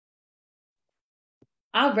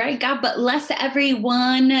All right, God bless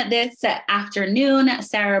everyone this afternoon.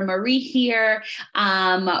 Sara-Marie here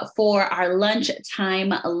for our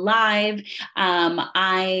lunchtime live. I'm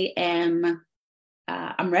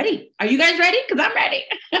ready. Are you guys ready? Because I'm ready.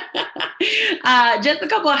 Just a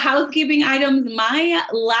couple of housekeeping items. My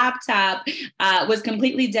laptop was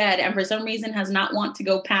completely dead and for some reason has not want to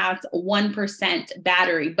go past 1%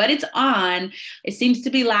 battery, but it's on. It seems to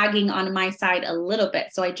be lagging on my side a little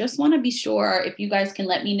bit. So I just want to be sure if you guys can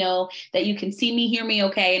let me know that you can see me, hear me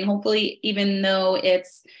okay. And hopefully, even though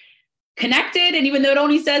it's connected, and even though it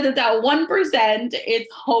only says it's at 1%,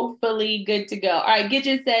 it's hopefully good to go. All right,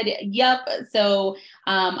 Gidget said, yep. So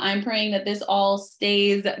I'm praying that this all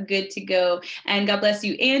stays good to go. And God bless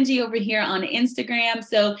you, Angie, over here on Instagram.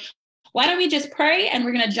 So why don't we just pray and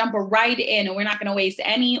we're going to jump right in and we're not going to waste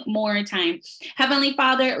any more time. Heavenly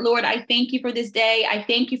Father, Lord, I thank you for this day. I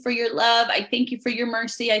thank you for your love. I thank you for your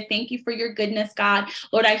mercy. I thank you for your goodness, God.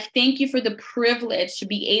 Lord, I thank you for the privilege to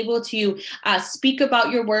be able to speak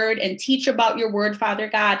about your word and teach about your word, Father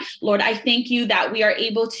God. Lord, I thank you that we are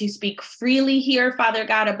able to speak freely here, Father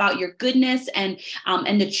God, about your goodness and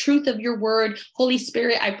the truth of your word. Holy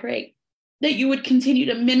Spirit, I pray that you would continue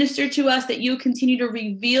to minister to us, that you would continue to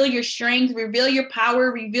reveal your strength, reveal your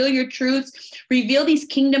power, reveal your truths, reveal these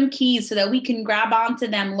kingdom keys so that we can grab onto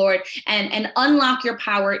them, Lord, and unlock your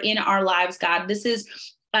power in our lives, God. This is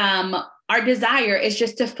our desire is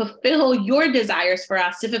just to fulfill your desires for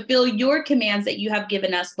us, to fulfill your commands that you have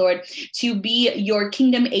given us, Lord, to be your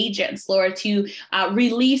kingdom agents, Lord, to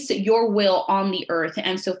release your will on the earth.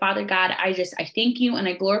 And so, Father God, I thank you and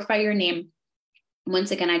I glorify your name.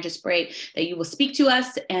 Once again, I just pray that you will speak to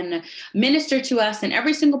us and minister to us and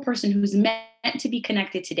every single person who's meant to be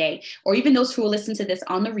connected today, or even those who will listen to this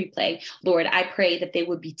on the replay. Lord, I pray that they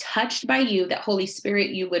would be touched by you, that Holy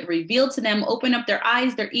Spirit, you would reveal to them, open up their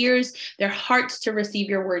eyes, their ears, their hearts to receive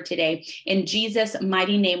your word today. In Jesus'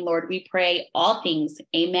 mighty name, Lord, we pray all things.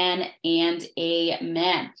 Amen and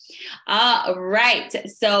amen. All right.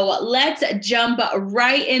 So let's jump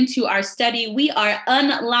right into our study. We are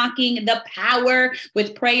unlocking the power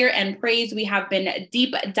with prayer and praise. We have been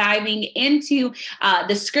deep diving into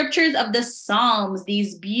the scriptures of the Psalms,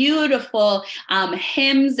 these beautiful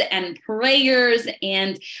hymns and prayers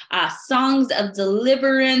and songs of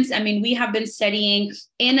deliverance. I mean, we have been studying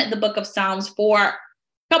in the book of Psalms for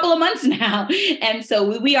couple of months now. And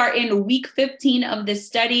so we are in week 15 of this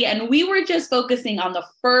study, and we were just focusing on the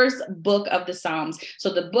first book of the Psalms.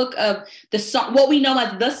 So the book of what we know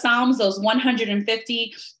as the Psalms, those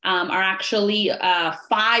 150 are actually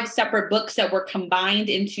 5 separate books that were combined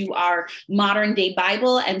into our modern day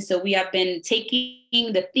Bible. And so we have been taking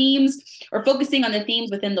the themes or focusing on the themes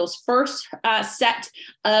within those first set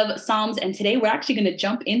of Psalms. And today we're actually going to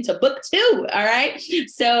jump into book 2. All right.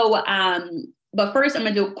 So, but first, I'm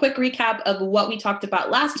going to do a quick recap of what we talked about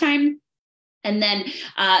last time. And then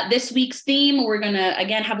this week's theme, we're going to,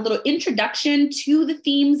 again, have a little introduction to the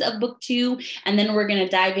themes of book 2. And then we're going to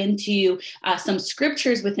dive into some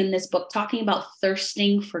scriptures within this book, talking about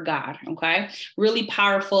thirsting for God. Okay. Really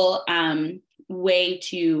powerful way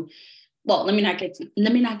to, well, let me not get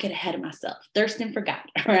ahead of myself. Thirsting for God,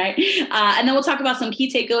 all right? And then we'll talk about some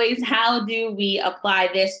key takeaways. How do we apply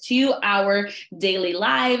this to our daily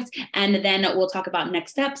lives? And then we'll talk about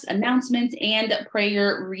next steps, announcements, and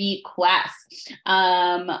prayer requests.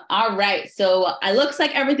 All right, so it looks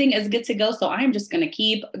like everything is good to go, so I'm just gonna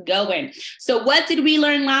keep going. So what did we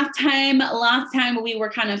learn last time? Last time we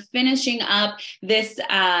were kind of finishing up this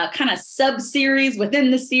kind of sub-series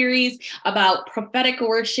within the series about prophetic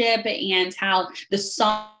worship and how the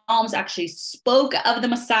Psalms actually spoke of the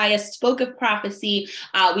Messiah, spoke of prophecy.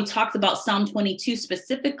 We talked about Psalm 22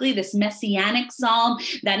 specifically, this messianic psalm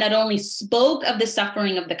that not only spoke of the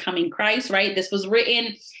suffering of the coming Christ, right? This was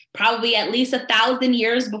written probably at least 1,000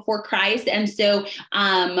 years before Christ. And so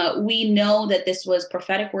we know that this was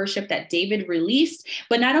prophetic worship that David released.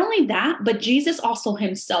 But not only that, but Jesus also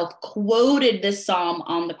himself quoted this psalm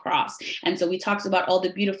on the cross. And so we talked about all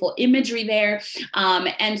the beautiful imagery there.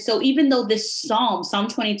 And so even though this psalm, Psalm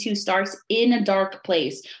 22, starts in a dark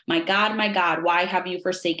place, my God, why have you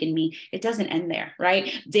forsaken me? It doesn't end there,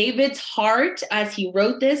 right? David's heart as he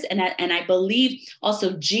wrote this, and I believe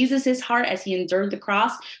also Jesus's heart as he endured the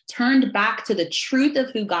cross, turned back to the truth of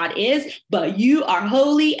who God is, but you are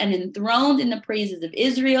holy and enthroned in the praises of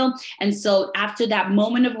Israel. And so after that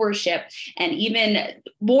moment of worship, and even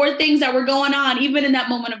more things that were going on, even in that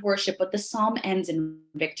moment of worship, but the psalm ends in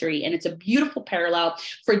victory. And it's a beautiful parallel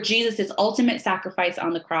for Jesus's ultimate sacrifice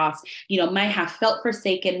on the cross. Might have felt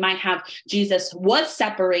forsaken, Jesus was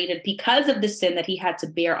separated because of the sin that he had to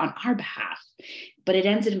bear on our behalf. but it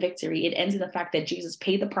ends in victory. It ends in the fact that Jesus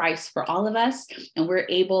paid the price for all of us, and we're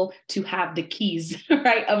able to have the keys,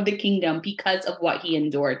 right, of the kingdom because of what he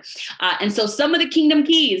endured. And so some of the kingdom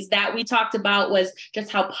keys that we talked about was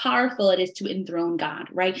just how powerful it is to enthrone God,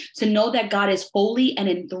 right? To know that God is holy and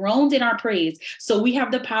enthroned in our praise. So we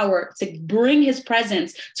have the power to bring his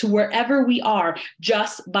presence to wherever we are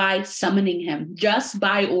just by summoning him, just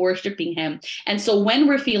by worshiping him. And so when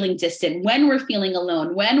we're feeling distant, when we're feeling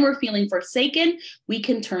alone, when we're feeling forsaken, we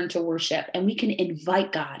can turn to worship and we can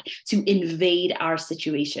invite God to invade our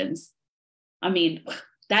situations. I mean,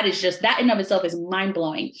 that is just, that in of itself is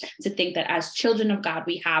mind-blowing to think that as children of God,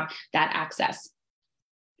 we have that access.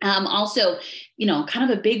 Also,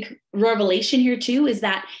 kind of a big revelation here too, is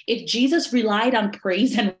that if Jesus relied on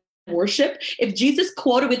praise and worship, if Jesus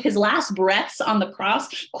quoted with his last breaths on the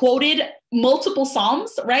cross, quoted multiple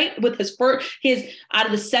Psalms, right? With his out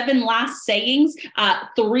of the 7 last sayings,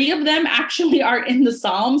 3 of them actually are in the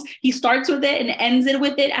Psalms. He starts with it and ends it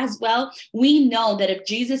with it as well. We know that if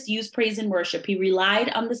Jesus used praise and worship, he relied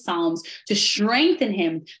on the Psalms to strengthen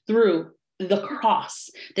him through the cross,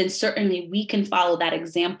 then certainly we can follow that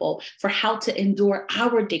example for how to endure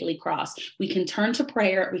our daily cross. We can turn to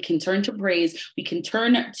prayer, we can turn to praise, we can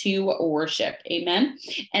turn to worship. Amen.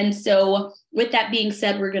 And so with that being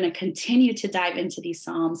said, we're going to continue to dive into these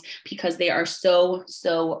Psalms because they are so,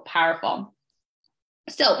 so powerful.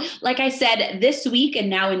 So, like I said, this week and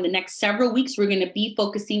now in the next several weeks, we're going to be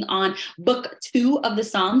focusing on book 2 of the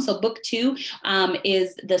Psalms. So book 2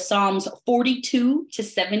 is the Psalms 42 to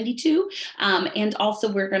 72. And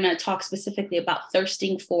also we're going to talk specifically about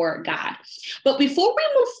thirsting for God. But before we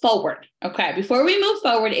move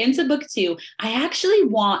forward into book 2, I actually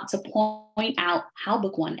want to point out how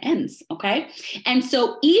book 1 ends. Okay. And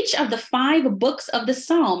so each of the 5 books of the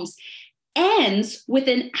Psalms ends with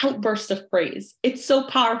an outburst of praise. It's so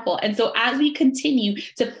powerful. And so as we continue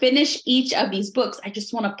to finish each of these books, I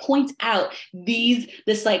just want to point out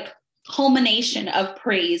this culmination of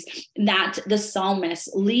praise that the psalmists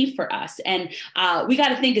leave for us. And we got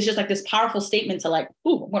to think it's just like this powerful statement to I'm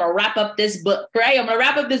going to wrap up this book, right? I'm going to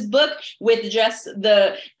wrap up this book with just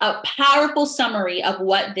the powerful summary of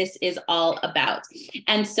what this is all about.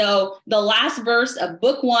 And so the last verse of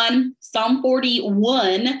book 1, Psalm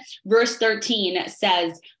 41, verse 13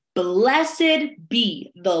 says, "Blessed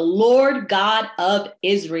be the Lord God of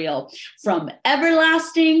Israel from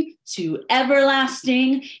everlasting to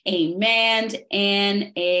everlasting. Amen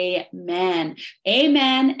and amen."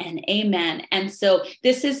 Amen and amen. And so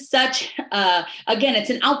this is such, again, it's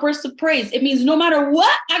an outburst of praise. It means no matter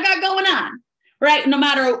what I got going on, right? No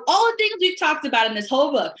matter all the things we've talked about in this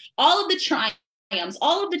whole book, all of the triumphs,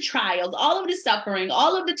 all of the trials, all of the suffering,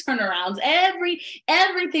 all of the turnarounds,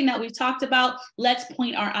 everything that we've talked about, let's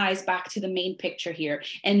point our eyes back to the main picture here.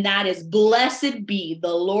 And that is, blessed be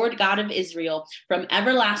the Lord God of Israel from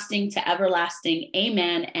everlasting to everlasting.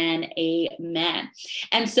 Amen and amen.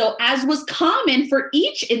 And so as was common for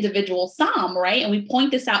each individual psalm, right? And we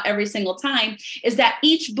point this out every single time, is that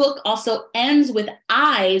each book also ends with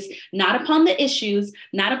eyes, not upon the issues,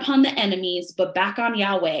 not upon the enemies, but back on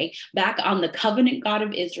Yahweh, back on the covenant God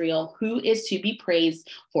of Israel, who is to be praised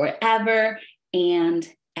forever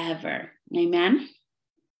and ever. Amen.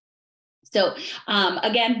 So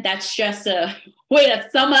again, that's just a way to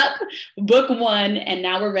sum up book 1. And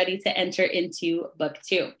now we're ready to enter into book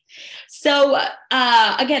 2. So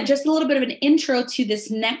again, just a little bit of an intro to this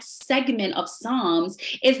next segment of Psalms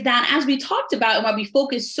is that, as we talked about and why we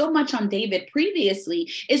focused so much on David previously,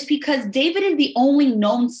 is because David is the only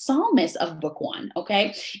known psalmist of book 1.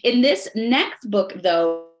 Okay. In this next book,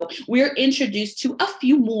 though, we're introduced to a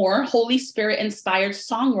few more Holy Spirit inspired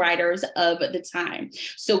songwriters of the time.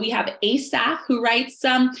 So we have Asaph, who writes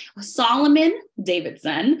Solomon, David's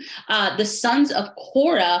son, the sons of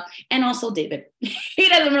Korah, and also David. He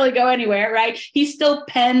doesn't really go anywhere, right? He still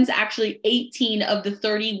pens actually 18 of the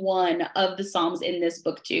 31 of the Psalms in this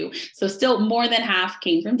book too. So still more than half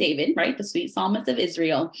came from David, right? The sweet psalmist of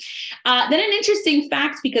Israel. Then an interesting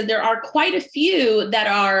fact, because there are quite a few that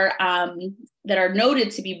are noted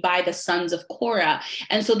to be by the sons of Korah.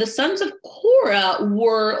 And so the sons of Korah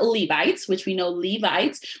were Levites, which we know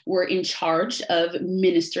Levites were in charge of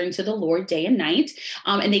ministering to the Lord day and night.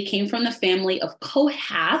 And they came from the family of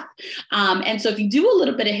Kohath. And so if you do a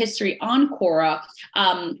little bit of history on Korah,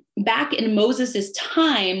 back in Moses'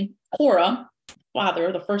 time, Korah,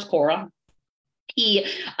 the first Korah, he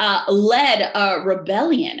led a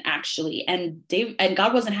rebellion, actually, and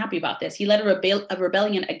God wasn't happy about this. He led a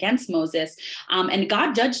rebellion against Moses, and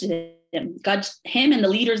God judged him and the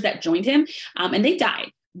leaders that joined him, and they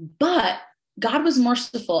died. But God was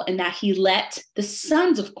merciful in that he let the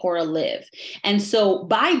sons of Korah live. And so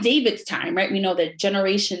by David's time, right, we know that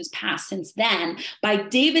generations passed since then. By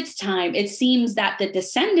David's time, it seems that the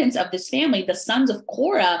descendants of this family, the sons of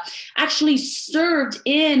Korah, actually served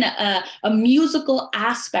in a musical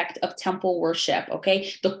aspect of temple worship,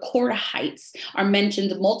 okay? The Korahites are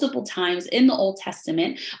mentioned multiple times in the Old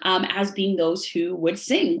Testament as being those who would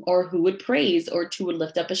sing or who would praise or who would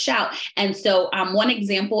lift up a shout. And so one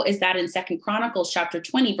example is that in 2 Chronicles chapter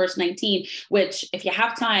 20, verse 19, which if you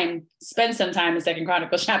have time, spend some time in 2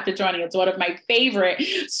 Chronicles chapter 20. It's one of my favorite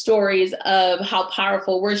stories of how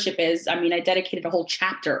powerful worship is. I mean, I dedicated a whole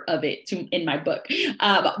chapter of it in my book.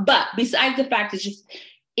 But besides the fact,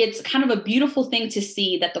 it's kind of a beautiful thing to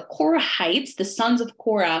see that the Korahites, the sons of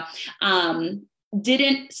Korah,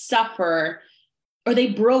 didn't suffer, or they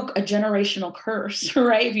broke a generational curse,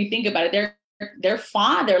 right? If you think about it, their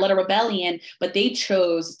father led a rebellion, but they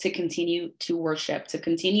chose to continue to worship, to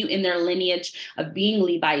continue in their lineage of being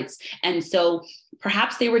Levites. And so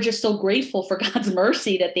perhaps they were just so grateful for God's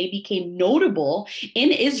mercy that they became notable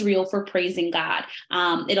in Israel for praising God.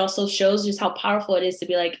 It also shows just how powerful it is to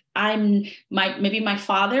be like, maybe my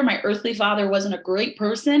father, my earthly father wasn't a great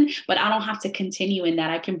person, but I don't have to continue in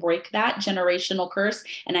that. I can break that generational curse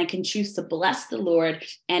and I can choose to bless the Lord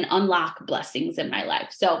and unlock blessings in my life.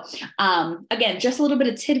 So again, just a little bit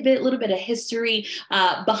of tidbit, a little bit of history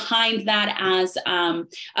behind that, as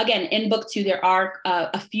again, in book 2, there are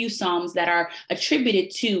a few Psalms that are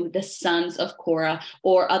attributed to the sons of Korah,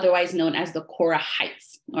 or otherwise known as the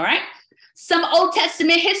Korahites. All right. Some Old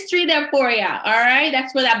Testament history there for you. All right.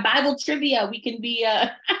 That's where that Bible trivia, we can be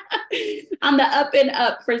on the up and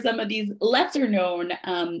up for some of these lesser known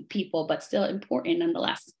people, but still important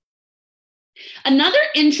nonetheless. Another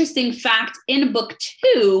interesting fact in book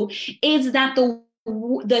 2 is that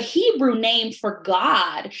the Hebrew name for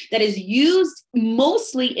God that is used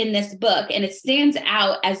mostly in this book, and it stands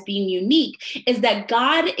out as being unique, is that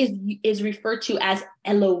God is referred to as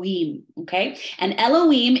Elohim, okay? And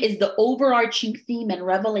Elohim is the overarching theme and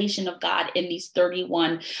revelation of God in these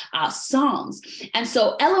 31 Psalms. And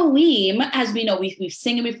so Elohim, as we know, we've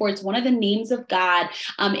seen it before, it's one of the names of God.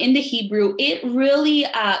 In the Hebrew, it really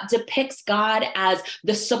depicts God as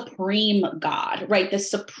the supreme God, right? The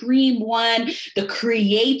supreme one, the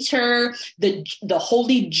creator, the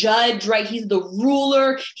holy judge, right? He's the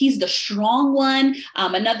ruler, he's the strong one.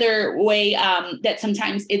 Another way that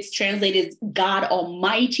sometimes it's translated is God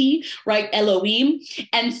Almighty, right? Elohim.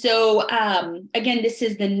 And so again, this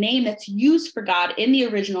is the name that's used for God in the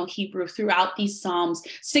original Hebrew throughout these Psalms,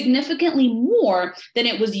 significantly more than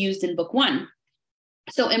it was used in book 1.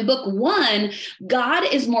 So in book 1, God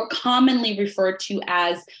is more commonly referred to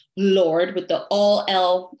as Lord, with the all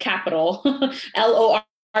L capital, Lord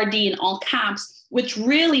in all caps, which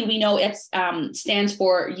really we know it stands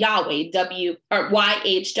for Yahweh,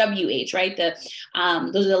 YHWH, right?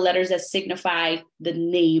 Those are the letters that signify the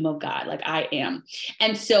name of God, like I am.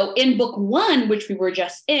 And so in book 1, which we were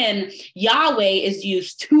just in, Yahweh is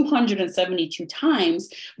used 272 times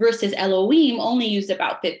versus Elohim only used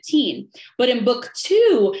about 15. But in book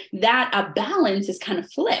 2, that balance is kind of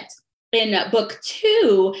flipped. In book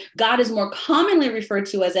 2, God is more commonly referred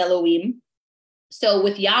to as Elohim. So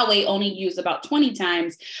with Yahweh only used about 20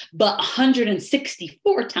 times, but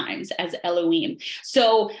 164 times as Elohim.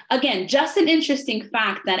 So again, just an interesting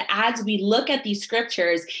fact that as we look at these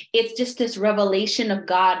scriptures, it's just this revelation of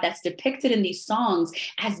God that's depicted in these songs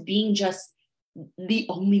as being just the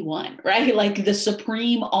only one, right? Like the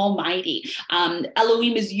supreme almighty.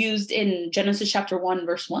 Elohim is used in Genesis chapter 1,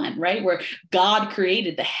 verse 1, right? Where God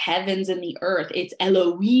created the heavens and the earth. It's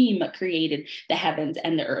Elohim created the heavens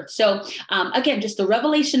and the earth. So again, just the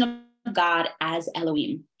revelation of God as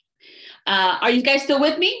Elohim. Are you guys still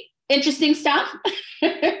with me? Interesting stuff?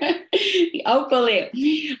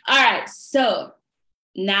 Hopefully. All right. So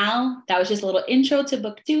now that was just a little intro to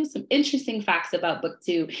book 2, some interesting facts about book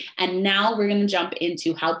 2. And now we're going to jump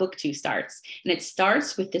into how book 2 starts. And it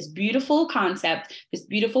starts with this beautiful concept, this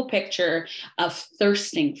beautiful picture of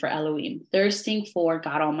thirsting for Elohim, thirsting for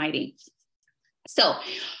God Almighty. So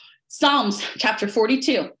Psalms chapter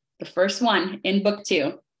 42, the first one in book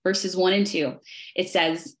 2, verses 1 and 2, it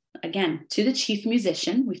says, again, to the chief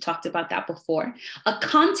musician, we've talked about that before, a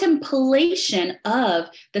contemplation of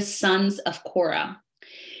the sons of Korah.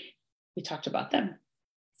 We talked about them.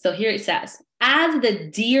 So here it says, as the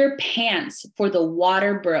deer pants for the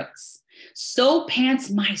water brooks, so pants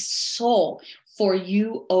my soul for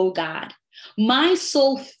you, O God. My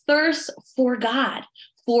soul thirsts for God,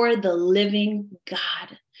 for the living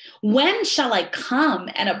God. When shall I come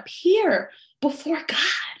and appear before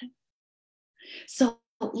God? So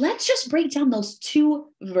let's just break down those 2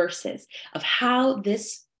 verses of how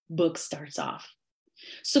this book starts off.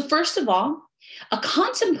 So first of all, a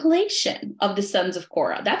contemplation of the sons of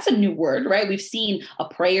Korah. That's a new word, right? We've seen a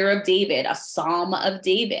prayer of David, a psalm of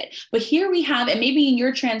David. But here we have, and maybe in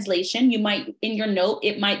your translation, you might, in your note,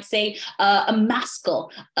 it might say a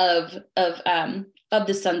maskil of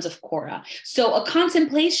the sons of Korah. So a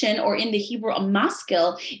contemplation, or in the Hebrew, a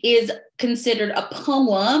maskil, is considered a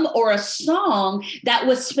poem or a song that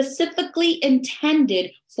was specifically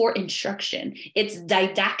intended for instruction. It's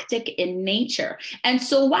didactic in nature. And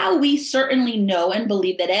so while we certainly know and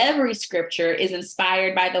believe that every scripture is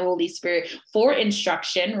inspired by the Holy Spirit for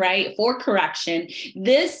instruction, right, for correction,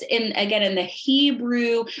 this, in the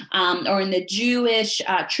Hebrew or in the Jewish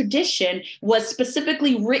tradition, was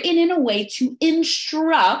specifically written in a way to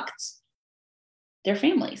instruct their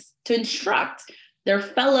families, to instruct their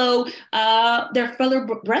fellow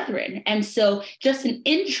brethren. And so just an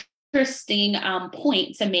interesting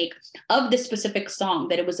point to make of this specific song,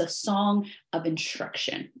 that it was a song of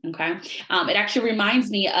instruction. Okay. It actually reminds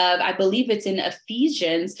me of, I believe it's in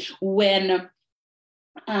Ephesians, when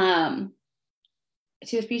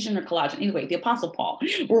it's Ephesians or Colossians, anyway, the Apostle Paul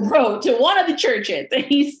wrote to one of the churches, and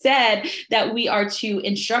he said that we are to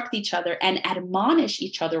instruct each other and admonish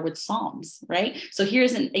each other with psalms, right? So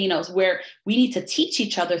here's where we need to teach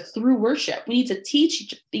each other through worship. We need to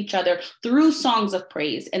teach each other through songs of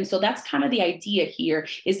praise. And so that's kind of the idea here,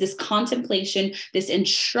 is this contemplation, this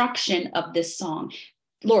instruction of this song.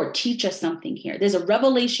 Lord, teach us something here. There's a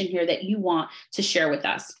revelation here that you want to share with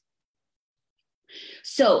us.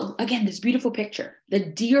 So again, this beautiful picture, the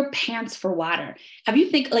deer pants for water. Have you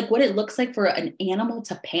think like what it looks like for an animal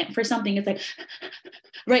to pant for something? It's like,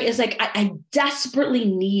 right. It's like, I desperately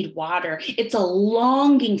need water. It's a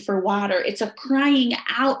longing for water. It's a crying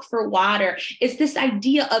out for water. It's this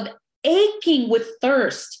idea of aching with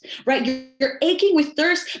thirst, right? You're aching with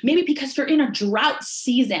thirst, maybe because you're in a drought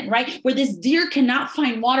season, right? Where this deer cannot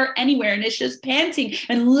find water anywhere, and it's just panting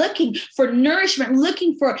and looking for nourishment,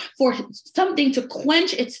 looking for something to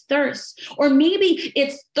quench its thirst. Or maybe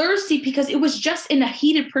it's thirsty because it was just in a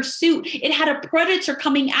heated pursuit. It had a predator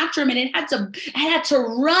coming after him, and it had to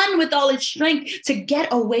run with all its strength to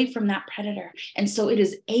get away from that predator. And so it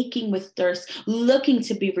is aching with thirst, looking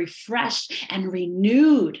to be refreshed and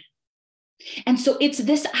renewed. And so it's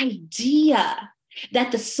this idea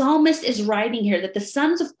that the psalmist is writing here, that the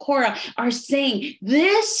sons of Korah are saying,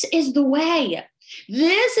 this is the way.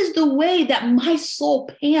 This is the way that my soul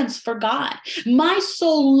pants for God. My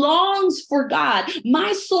soul longs for God.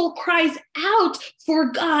 My soul cries out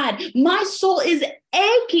for God. My soul is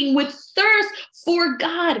aching with thirst for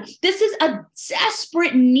God. This is a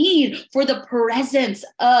desperate need for the presence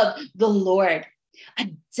of the Lord. A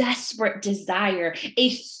desperate desire,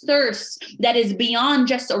 a thirst that is beyond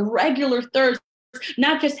just a regular thirst.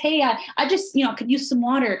 Not just, hey, I just, could use some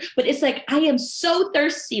water, but it's like, I am so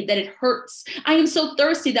thirsty that it hurts. I am so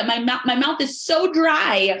thirsty that my mouth is so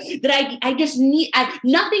dry that I just need,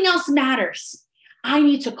 nothing else matters. I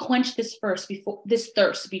need to quench this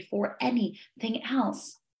thirst before anything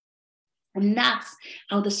else. And that's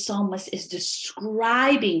how the psalmist is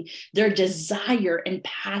describing their desire and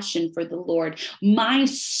passion for the Lord. My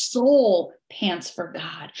soul pants for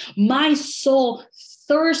God. My soul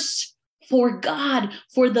thirsts for God,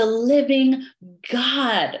 for the living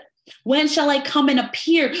God. When shall I come and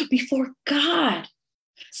appear before God?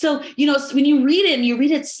 So, when you read it and you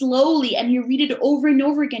read it slowly and you read it over and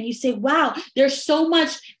over again, you say, wow, there's so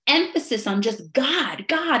much emphasis on just God,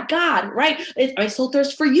 God, God, right? My soul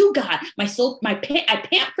thirsts for you, God. I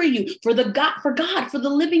pant for you, for God, for the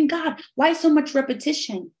living God. Why so much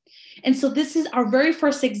repetition? And so this is our very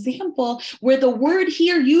first example where the word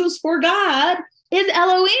here used for God is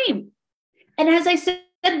Elohim. And as I said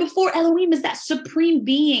before, Elohim is that supreme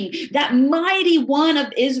being, that mighty one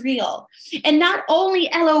of Israel. And not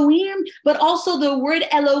only Elohim, but also the word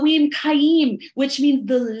Elohim Kaim, which means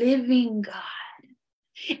the living God.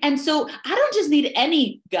 And so I don't just need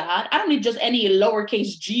any God. I don't need just any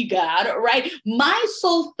lowercase g God, right? My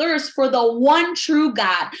soul thirsts for the one true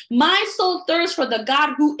God. My soul thirsts for the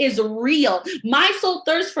God who is real. My soul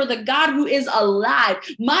thirsts for the God who is alive.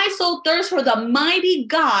 My soul thirsts for the mighty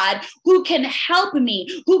God who can help me,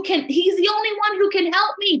 he's the only one who can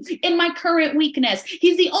help me in my current weakness.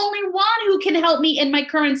 He's the only one who can help me in my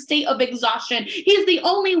current state of exhaustion. He's the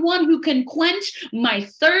only one who can quench my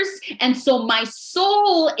thirst. And so my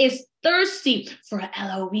soul is thirsty for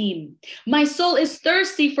Elohim. My soul is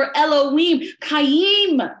thirsty for Elohim,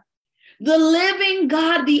 Kaim, the living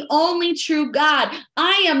God, the only true God.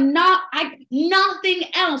 Nothing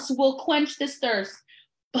else will quench this thirst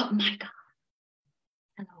but my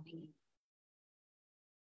God.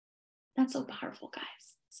 That's so powerful, guys.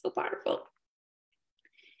 So powerful.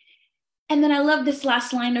 And then I love this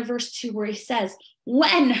last line of verse 2 where he says,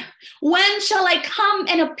 when shall I come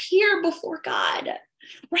and appear before God?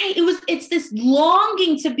 Right? It's this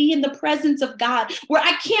longing to be in the presence of God where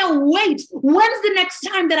I can't wait. When's the next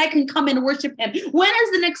time that I can come and worship him? When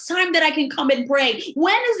is the next time that I can come and pray?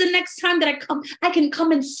 When is the next time that I can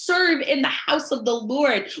come and serve in the house of the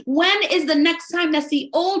Lord? When is the next time that's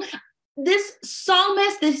this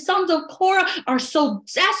psalmist, the sons of Korah are so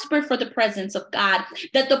desperate for the presence of God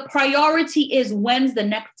that the priority is, when's the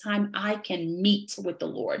next time I can meet with the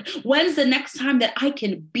Lord? When's the next time that I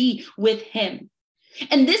can be with him?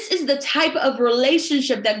 And this is the type of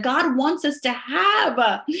relationship that God wants us to have,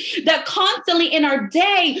 that constantly in our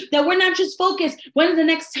day, that we're not just focused, when's the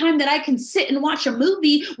next time that I can sit and watch a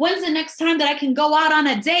movie? When's the next time that I can go out on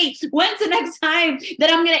a date? When's the next time that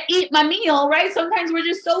I'm going to eat my meal, right? Sometimes we're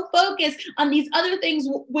just so focused on these other things,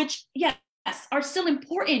 which, yes, are still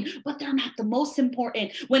important, but they're not the most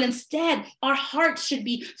important. When instead our hearts should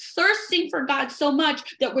be thirsting for God so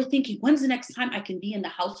much that we're thinking, when's the next time I can be in the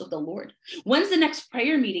house of the Lord? When's the next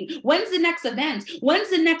prayer meeting? When's the next event? When's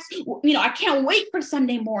the next, I can't wait for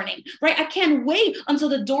Sunday morning, right? I can't wait until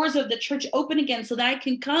the doors of the church open again so that I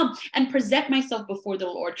can come and present myself before the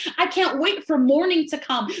Lord. I can't wait for morning to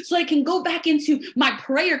come so I can go back into my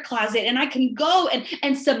prayer closet and I can go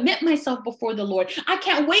and submit myself before the Lord. I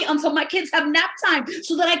can't wait until my kids have nap time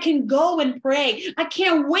so that I can go and pray. I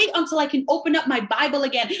can't wait until I can open up my Bible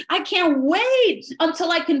again. I can't wait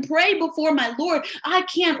until I can pray before my Lord. I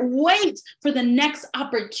can't wait for the next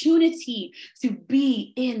opportunity to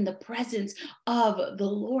be in the presence of the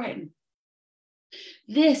Lord.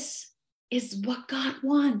 This is what God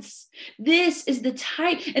wants. This is the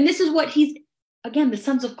type, and this is what the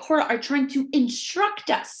sons of Korah are trying to instruct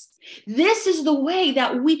us. This is the way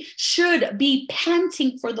that we should be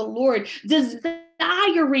panting for the Lord,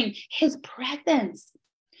 desiring his presence,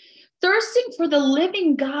 thirsting for the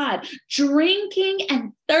living God. Drinking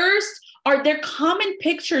and thirst are their common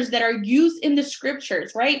pictures that are used in the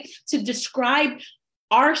scriptures, right? To describe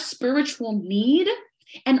our spiritual need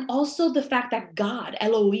and also the fact that God,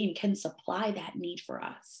 Elohim, can supply that need for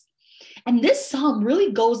us. And this psalm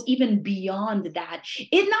really goes even beyond that.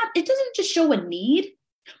 It doesn't just show a need,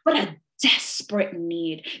 but a desperate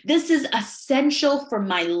need. This is essential for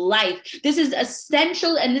my life. This is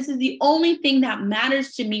essential, and this is the only thing that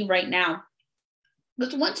matters to me right now.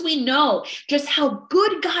 Because once we know just how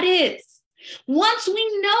good God is, once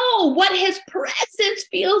we know what his presence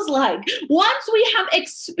feels like, once we have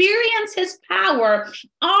experienced his power,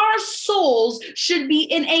 our souls should be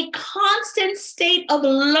in a constant state of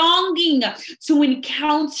longing to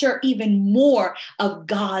encounter even more of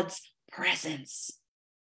God's presence.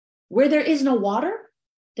 Where there is no water,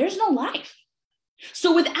 there's no life.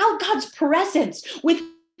 So without God's presence,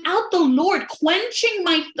 without the Lord quenching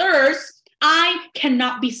my thirst, I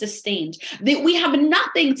cannot be sustained. That we have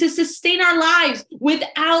nothing to sustain our lives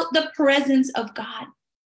without the presence of God.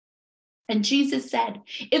 And Jesus said,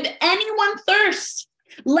 if anyone thirsts,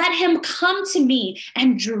 let him come to me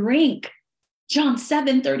and drink. John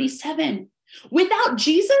 7:37. Without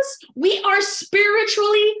Jesus, we are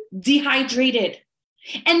spiritually dehydrated.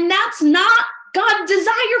 And that's not God's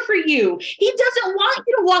desire for you. He doesn't want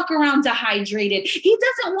you to walk around dehydrated. He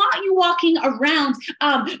doesn't want you walking around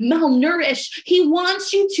malnourished. He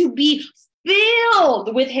wants you to be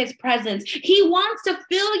filled with his presence. He wants to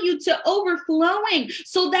fill you to overflowing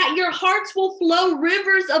so that your hearts will flow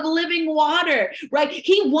rivers of living water, right?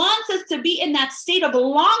 He wants us to be in that state of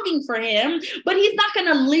longing for him, but he's not going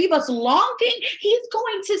to leave us longing. He's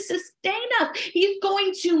going to sustain us. He's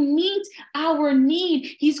going to meet our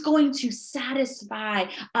need. He's going to satisfy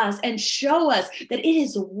us and show us that it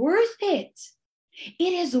is worth it.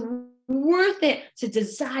 It is worth it to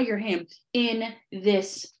desire him in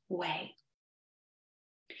this way.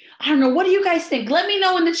 I don't know. What do you guys think? Let me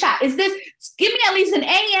know in the chat. Give me at least an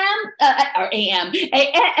an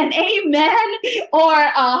amen or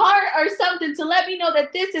a heart or something to let me know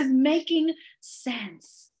that this is making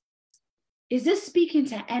sense. Is this speaking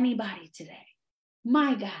to anybody today?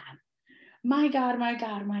 My God, my God, my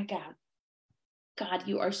God, my God. God,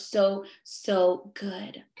 you are so, so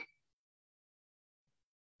good.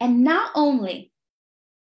 And not only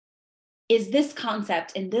is this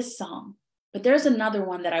concept in this psalm, but there's another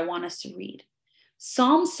one that I want us to read.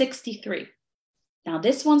 Psalm 63. Now,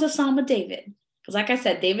 this one's a Psalm of David. Because like I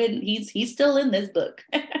said, David, he's still in this book.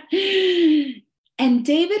 And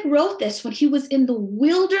David wrote this when he was in the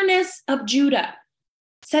wilderness of Judah.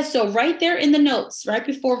 It says so right there in the notes, right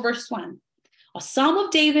before verse 1. A Psalm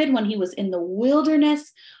of David when he was in the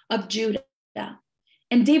wilderness of Judah.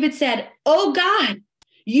 And David said, oh God,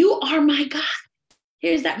 you are my God.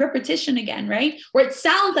 Here's that repetition again, right? Where it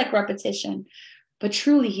sounds like repetition, but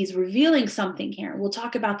truly he's revealing something here. We'll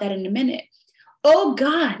talk about that in a minute. Oh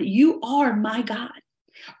God, you are my God.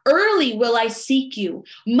 Early will I seek you.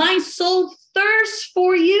 My soul thirsts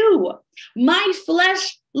for you. My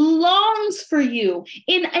flesh longs for you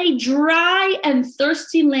in a dry and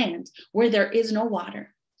thirsty land where there is no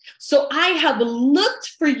water. So I have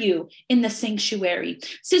looked for you in the sanctuary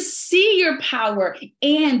to see your power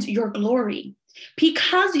and your glory.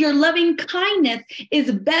 Because your loving kindness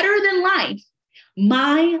is better than life,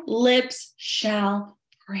 my lips shall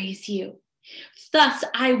praise you. Thus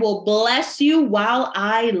I will bless you while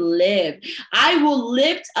I live. I will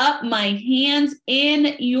lift up my hands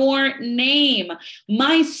in your name.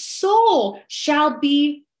 My soul shall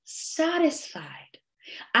be satisfied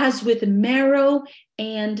as with marrow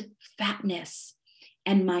and fatness,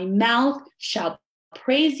 and my mouth shall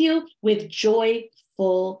praise you with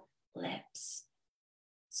joyful lips.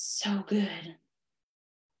 So good.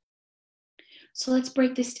 So let's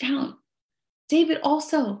break this down. David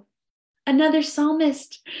also, another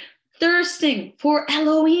psalmist, thirsting for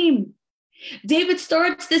Elohim. David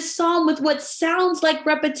starts this psalm with what sounds like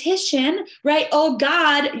repetition, right? Oh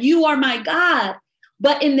God, you are my God.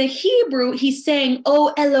 But in the Hebrew, he's saying,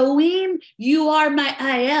 oh Elohim, you are my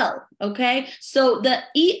El, okay? So the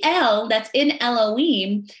El that's in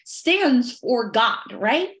Elohim stands for God,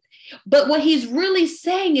 right? But what he's really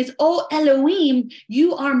saying is, oh Elohim,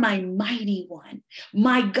 you are my mighty one,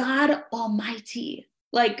 my God Almighty.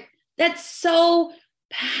 Like, that's so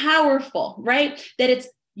powerful, right? That it's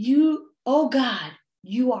you, oh God,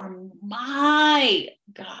 you are my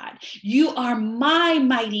God. You are my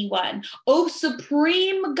mighty one. Oh,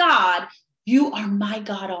 supreme God, you are my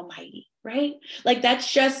God Almighty, right? Like,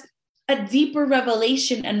 that's just a deeper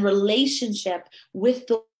revelation and relationship with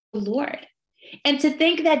the Lord. And to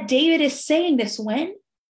think that David is saying this when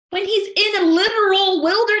he's in a literal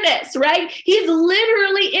wilderness, right? He's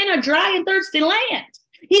literally in a dry and thirsty land.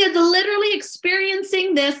 He is literally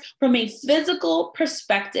experiencing this from a physical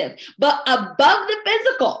perspective. But above the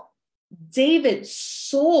physical, David's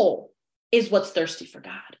soul is what's thirsty for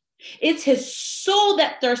God. It's his soul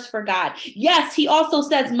that thirsts for God. Yes, he also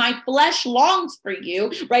says, my flesh longs for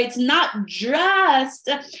you, right? It's not just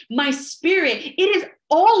my spirit. It is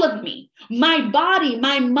all of me, my body,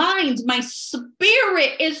 my mind, my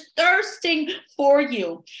spirit is thirsting for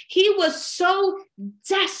you. He was so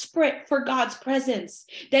desperate for God's presence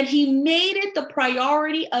that he made it the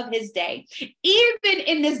priority of his day. Even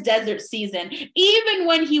in this desert season, even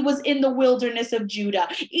when he was in the wilderness of Judah,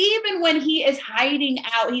 even when he is hiding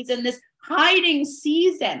out, he's in this hiding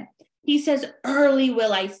season. He says, early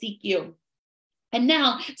will I seek you. And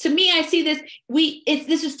now, to me, I see this,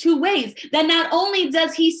 this is two ways, that not only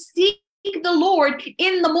does he seek the Lord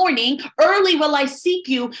in the morning, early will I seek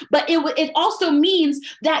you, but it also means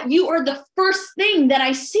that you are the first thing that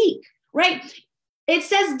I seek, right? It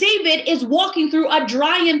says David is walking through a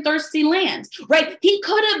dry and thirsty land, right? He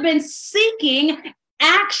could have been seeking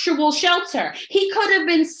actual shelter. He could have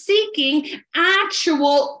been seeking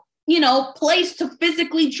actual place to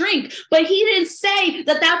physically drink. But he didn't say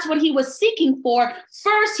that that's what he was seeking for.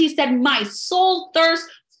 First, he said, my soul thirsts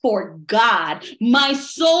for God. My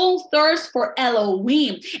soul thirsts for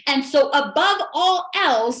Elohim. And so above all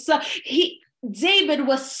else, David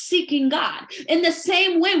was seeking God. In the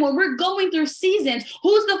same way, when we're going through seasons,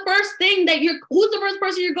 who's the first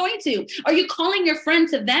person you're going to? Are you calling your friend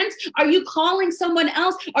to vent? Are you calling someone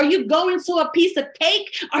else? Are you going to a piece of cake?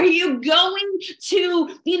 Are you going to,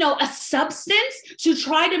 a substance to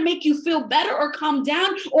try to make you feel better or calm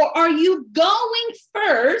down? Or are you going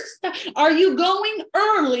first? Are you going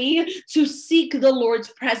early to seek the Lord's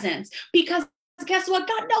presence? Because guess what?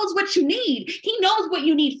 God knows what you need. He knows what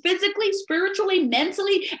you need physically, spiritually,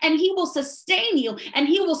 mentally, and he will sustain you and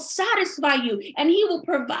he will satisfy you and he will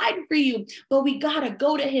provide for you. But we got to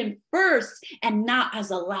go to him first and not as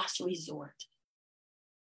a last resort.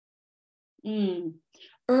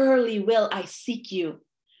 Early will I seek you.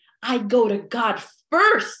 I go to God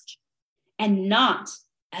first and not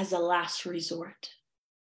as a last resort.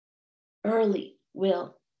 Early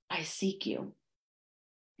will I seek you.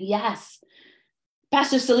 Yes.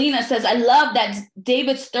 Pastor Selena says, I love that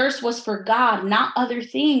David's thirst was for God, not other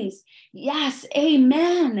things. Yes,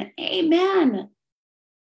 amen, amen.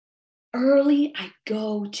 Early I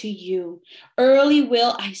go to you. Early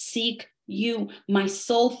will I seek you. My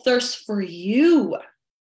soul thirsts for you.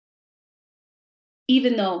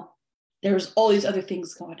 Even though there's all these other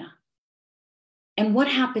things going on. And what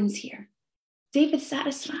happens here? David's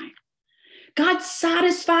satisfied. God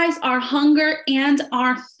satisfies our hunger and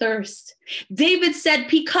our thirst. David said,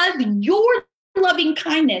 because your loving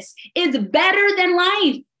kindness is better than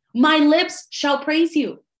life, my lips shall praise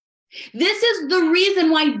you. This is the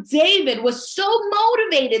reason why David was so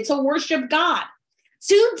motivated to worship God.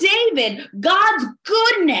 To David, God's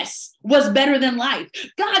goodness was better than life.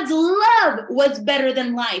 God's love was better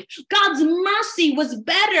than life. God's mercy was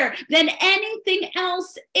better than anything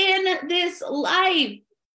else in this life.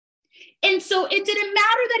 And so it didn't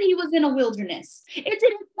matter that he was in a wilderness. It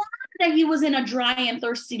didn't matter that he was in a dry and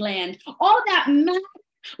thirsty land. All that mattered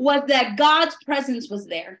was that God's presence was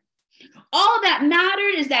there. All that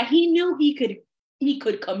mattered is that he knew he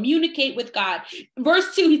could communicate with God.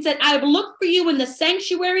 Verse 2, he said, I have looked for you in the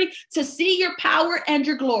sanctuary to see your power and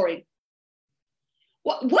your glory.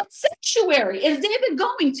 What sanctuary is David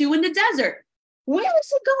going to in the desert? Where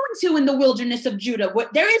is he going to in the wilderness of Judah?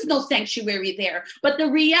 There is no sanctuary there. But the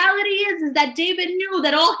reality is that David knew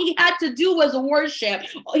that all he had to do was worship.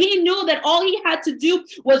 He knew that all he had to do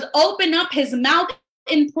was open up his mouth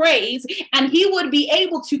in praise, and he would be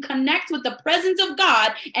able to connect with the presence of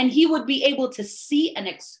God, and he would be able to see and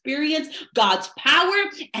experience God's power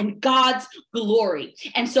and God's glory.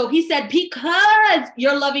 And so he said, because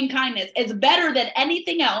your loving kindness is better than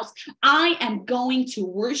anything else, I am going to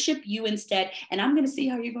worship you instead, and I'm going to see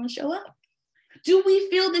how you're going to show up. Do we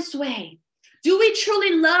feel this way? Do we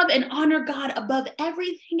truly love and honor God above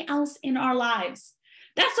everything else in our lives?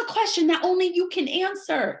 That's a question that only you can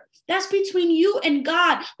answer. That's between you and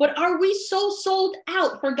God. But are we so sold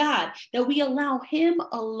out for God that we allow him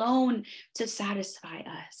alone to satisfy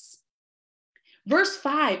us? Verse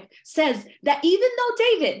 5 says that even though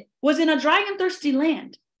David was in a dry and thirsty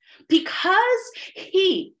land, because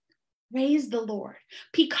he praised the Lord,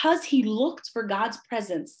 because he looked for God's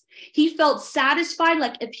presence, he felt satisfied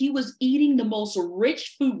like if he was eating the most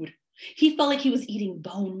rich food. He felt like he was eating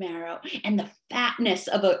bone marrow and the fatness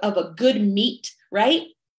of a good meat, right?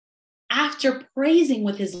 After praising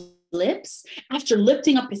with his lips, after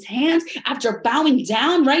lifting up his hands, after bowing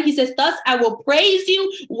down, right? He says, thus I will praise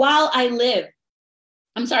you while I live.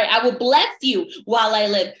 I will bless you while I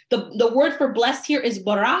live. The word for blessed here is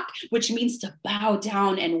barak, which means to bow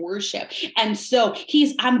down and worship. And so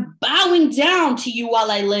I'm bowing down to you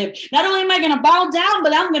while I live. Not only am I going to bow down,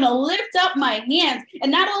 but I'm going to lift up my hands.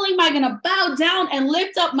 And not only am I going to bow down and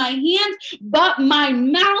lift up my hands, but my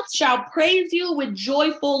mouth shall praise you with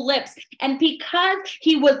joyful lips. And because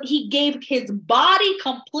he gave his body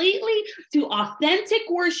completely to authentic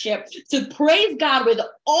worship, to praise God with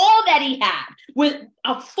all that he had, with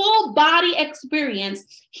a full body experience,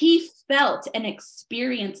 he felt and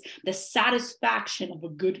experienced the satisfaction of a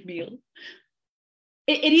good meal.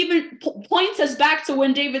 It even points us back to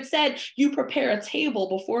when David said, you prepare a table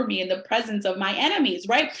before me in the presence of my enemies,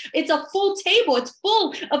 right? It's a full table. It's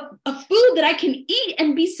full of food that I can eat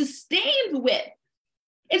and be sustained with.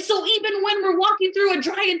 And so even when we're walking through a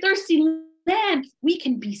dry and thirsty land, we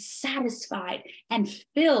can be satisfied and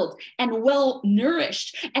filled and well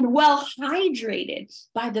nourished and well hydrated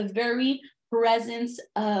by the very presence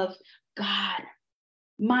of God.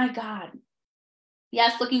 My God.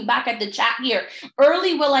 Yes, looking back at the chat here,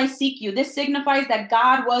 early will I seek you. This signifies that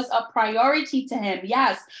God was a priority to him.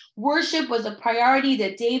 Yes, worship was a priority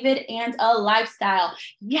to David and a lifestyle.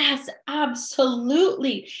 Yes,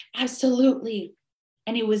 absolutely, absolutely.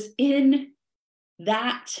 And it was in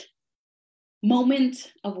that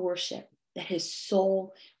moment of worship that his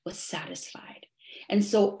soul was satisfied. And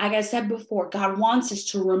so, like I said before, God wants us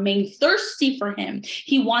to remain thirsty for him.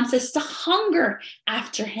 He wants us to hunger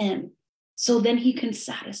after him. So then he can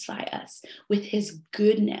satisfy us with his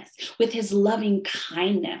goodness, with his loving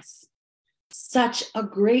kindness. Such a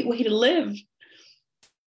great way to live.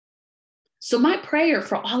 So my prayer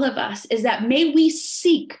for all of us is that may we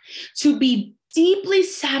seek to be deeply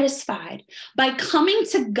satisfied by coming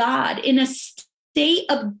to God in a state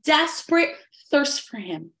of desperate thirst for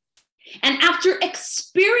him. And after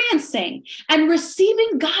experiencing and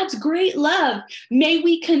receiving God's great love, may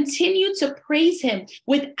we continue to praise him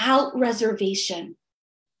without reservation.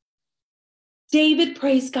 David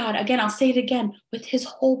praised God, again, I'll say it again, with his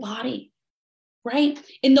whole body, right?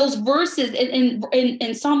 In those verses,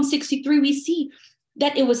 in Psalm 63, we see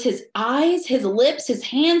that it was his eyes, his lips, his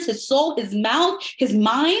hands, his soul, his mouth, his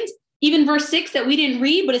mind. Even verse 6 that we didn't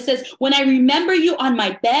read, but it says, when I remember you on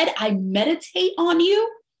my bed, I meditate on you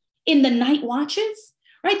in the night watches,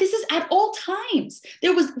 right? This is at all times.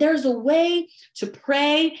 There's a way to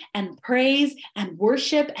pray and praise and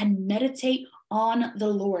worship and meditate on the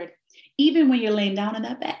Lord, even when you're laying down in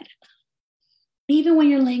that bed. Even when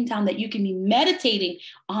you're laying down, that you can be meditating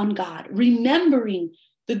on God, remembering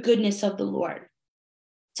the goodness of the Lord.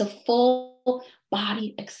 It's a full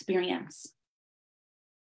body experience.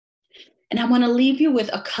 And I want to leave you with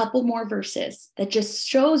a couple more verses that just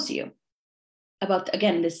shows you about,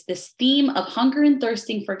 again, this theme of hunger and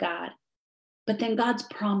thirsting for God, but then God's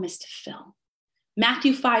promise to fill.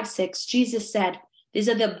 Matthew 5:6, Jesus said, these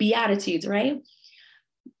are the Beatitudes, right?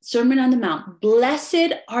 Sermon on the Mount.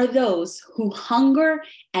 Blessed are those who hunger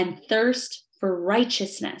and thirst for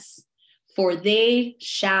righteousness, for they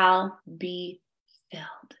shall be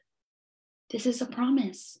filled. This is a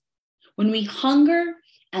promise. When we hunger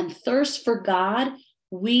and thirst for God,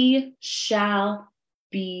 we shall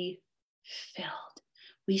be filled.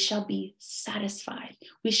 We shall be satisfied.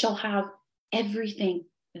 We shall have everything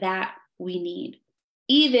that we need,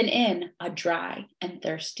 even in a dry and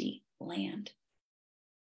thirsty land.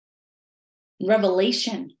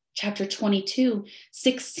 Revelation chapter 22,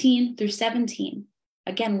 16 through 17.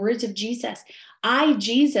 Again, words of Jesus. I,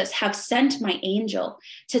 Jesus, have sent my angel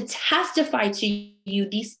to testify to you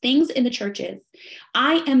these things in the churches.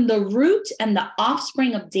 I am the root and the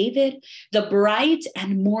offspring of David, the bright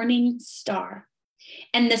and morning star.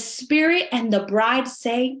 And the Spirit and the bride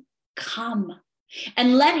say, come.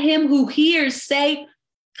 And let him who hears say,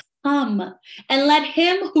 come. And let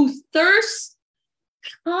him who thirsts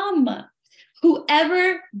come.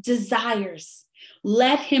 Whoever desires,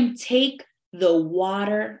 let him take the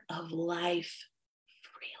water of life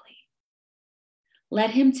freely.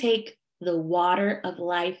 Let him take the water of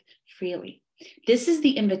life freely. This is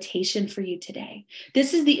the invitation for you today.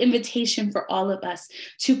 This is the invitation for all of us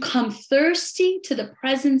to come thirsty to the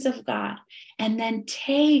presence of God and then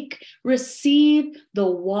receive the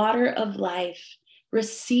water of life.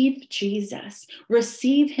 Receive Jesus,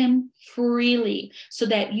 receive him freely so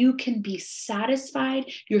that you can be satisfied.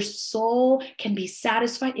 Your soul can be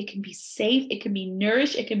satisfied. It can be safe. It can be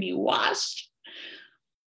nourished. It can be washed.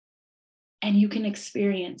 And you can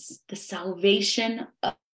experience the salvation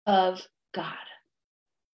of God.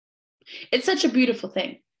 It's such a beautiful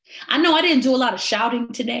thing. I know I didn't do a lot of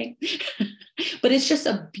shouting today, but it's just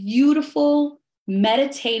a beautiful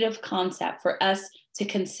meditative concept for us to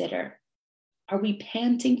consider. Are we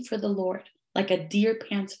panting for the Lord like a deer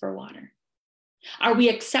pants for water? Are we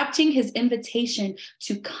accepting his invitation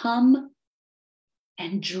to come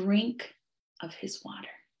and drink of his water?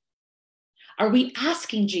 Are we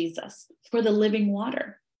asking Jesus for the living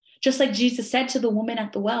water? Just like Jesus said to the woman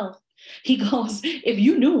at the well, he goes, if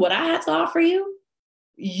you knew what I had to offer you,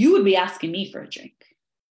 you would be asking me for a drink.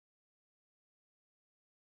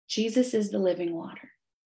 Jesus is the living water.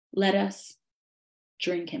 Let us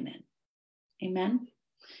drink him in. Amen.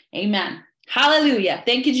 Amen. Hallelujah.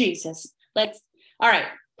 Thank you, Jesus. All right,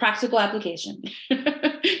 practical application.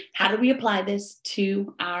 How do we apply this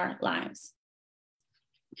to our lives?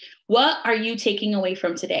 What are you taking away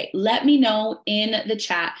from today? Let me know in the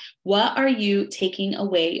chat. What are you taking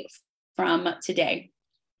away from today?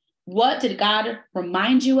 What did God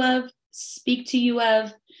remind you of, speak to you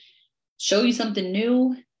of, show you something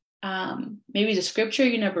new? Maybe it's a scripture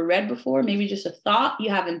you never read before, maybe just a thought you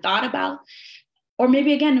haven't thought about, or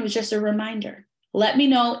maybe again, it was just a reminder. Let me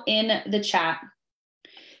know in the chat.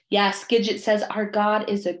 Yes, Gidget says, our God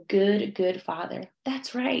is a good, good Father.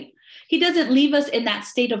 That's right. He doesn't leave us in that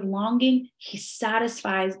state of longing. He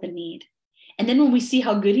satisfies the need. And then when we see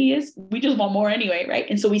how good he is, we just want more anyway, right?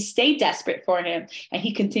 And so we stay desperate for him and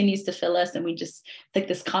he continues to fill us and we just like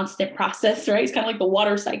this constant process, right? It's kind of like the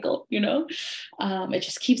water cycle, it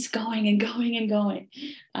just keeps going and going and going.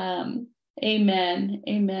 Amen.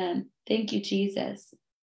 Amen. Thank you, Jesus.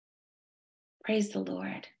 Praise the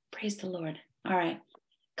Lord. Praise the Lord. All right.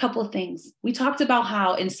 Couple of things. We talked about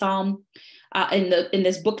how in in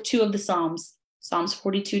this book 2 of the Psalms, Psalms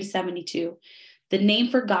 42 to 72, the name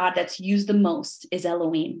for God that's used the most is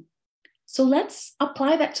Elohim. So let's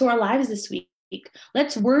apply that to our lives this week.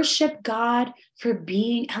 Let's worship God for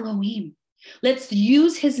being Elohim. Let's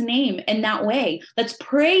use his name in that way. Let's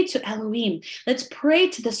pray to Elohim. Let's pray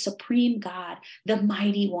to the supreme God, the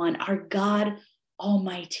mighty one, our God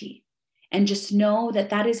Almighty. And just know that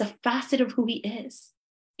that is a facet of who he is.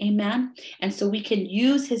 Amen. And so we can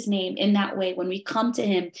use his name in that way when we come to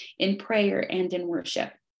him in prayer and in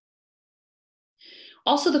worship.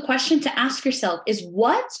 Also, the question to ask yourself is,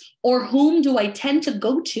 what or whom do I tend to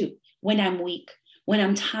go to when I'm weak, when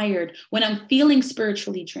I'm tired, when I'm feeling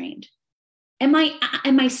spiritually drained? Am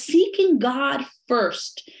I seeking God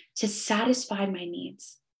first to satisfy my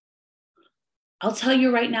needs? I'll tell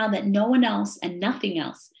you right now that no one else and nothing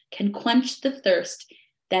else can quench the thirst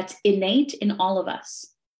that's innate in all of us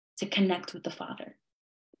to connect with the Father.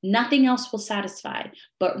 Nothing else will satisfy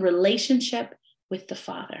but relationship with the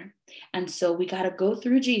Father. And so we got to go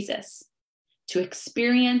through Jesus to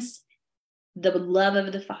experience the love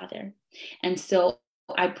of the Father. And so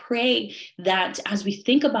I pray that as we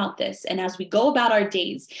think about this and as we go about our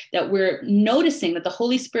days, that we're noticing that the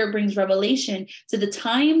Holy Spirit brings revelation to the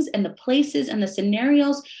times and the places and the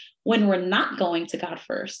scenarios when we're not going to God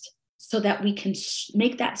first, so that we can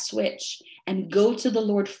make that switch and go to the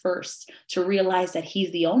Lord first, to realize that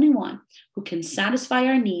he's the only one who can satisfy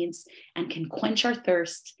our needs and can quench our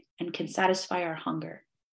thirst and can satisfy our hunger.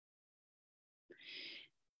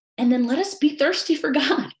 And then let us be thirsty for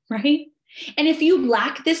God, right? And if you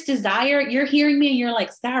lack this desire, you're hearing me and you're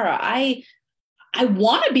like, Sarah, I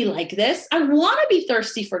want to be like this. I want to be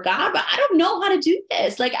thirsty for God, but I don't know how to do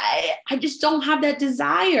this. Like, I just don't have that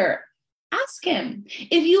desire. Ask him.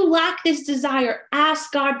 If you lack this desire,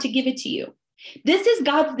 ask God to give it to you. This is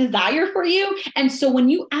God's desire for you. And so when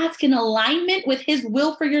you ask in alignment with his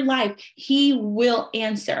will for your life, he will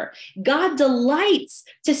answer. God delights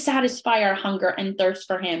to satisfy our hunger and thirst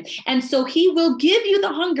for him. And so he will give you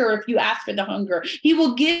the hunger if you ask for the hunger. He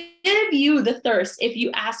will give you the thirst if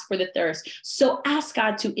you ask for the thirst. So ask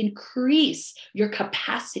God to increase your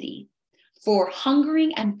capacity for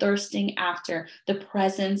hungering and thirsting after the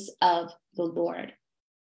presence of the Lord.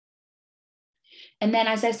 And then,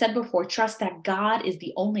 as I said before, trust that God is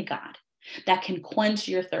the only God that can quench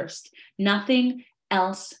your thirst. Nothing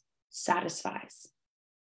else satisfies.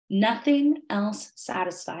 Nothing else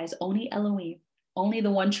satisfies. Only Elohim, only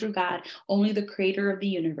the one true God, only the creator of the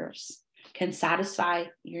universe can satisfy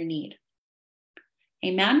your need.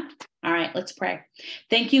 Amen. All right, let's pray.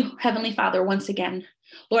 Thank you, Heavenly Father, once again.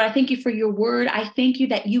 Lord, I thank you for your word. I thank you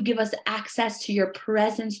that you give us access to your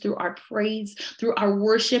presence through our praise, through our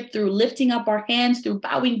worship, through lifting up our hands, through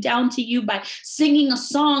bowing down to you, by singing a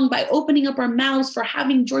song, by opening up our mouths, for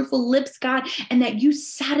having joyful lips, God, and that you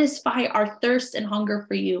satisfy our thirst and hunger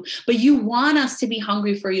for you. But you want us to be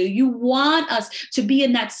hungry for you. You want us to be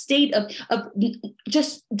in that state of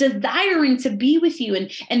just desiring to be with you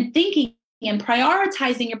and thinking and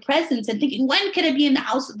prioritizing your presence and thinking, when can I be in the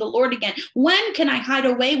house of the Lord again? When can I hide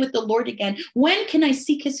away with the Lord again? When can I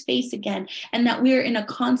seek his face again? And that we're in a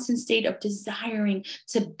constant state of desiring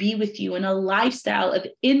to be with you in a lifestyle of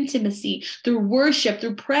intimacy through worship,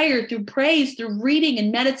 through prayer, through praise, through reading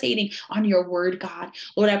and meditating on your word, God.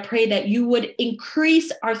 Lord, I pray that you would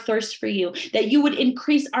increase our thirst for you, that you would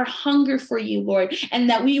increase our hunger for you, Lord, and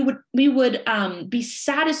that we would be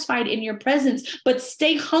satisfied in your presence, but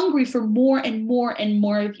stay hungry for more and more and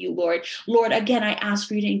more of you, Lord. Lord, again, I ask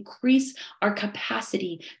for you to increase our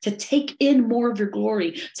capacity to take in more of your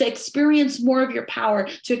glory, to experience more of your power,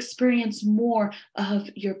 to experience more of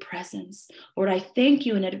your presence. Lord, I thank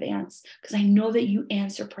you in advance because I know that you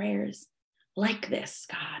answer prayers like this,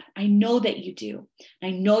 God. I know that you do.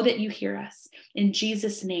 I know that you hear us. In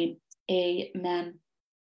Jesus' name, amen.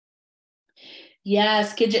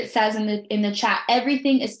 Yes, Kidget says in the chat,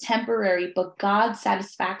 everything is temporary, but God's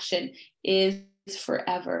satisfaction is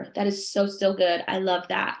forever. That is so good. I love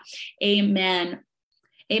that. Amen.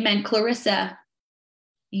 Amen. Clarissa.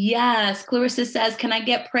 Yes, Clarissa says, can I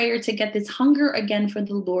get prayer to get this hunger again for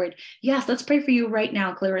the Lord? Yes, let's pray for you right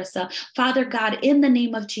now, Clarissa. Father God, in the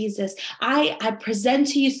name of Jesus, I present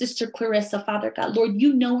to you, Sister Clarissa, Father God. Lord,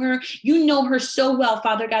 you know her so well,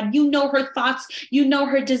 Father God. You know her thoughts, you know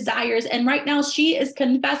her desires. And right now she is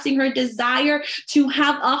confessing her desire to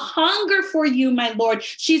have a hunger for you, my Lord.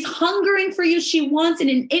 She's hungering for you. She wants an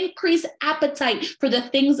increased appetite for the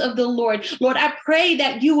things of the Lord. Lord, I pray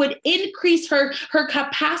that you would increase her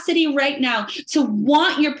capacity right now to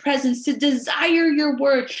want your presence, to desire your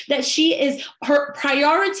word, that she is her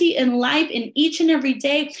priority in life in each and every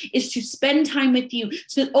day is to spend time with you,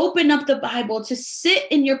 to open up the Bible, to sit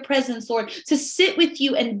in your presence, Lord, to sit with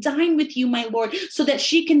you and dine with you, my Lord, so that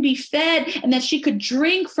she can be fed and that she could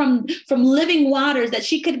drink from living waters, that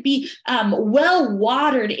she could be well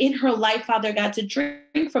watered in her life, Father God, to drink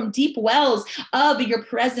from deep wells of your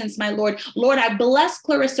presence, my Lord. Lord, I bless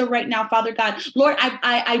Clarissa right now, Father God. Lord,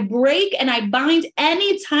 I break and I bind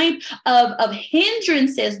any type of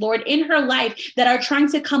hindrances, Lord, in her life that are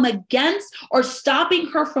trying to come against or stopping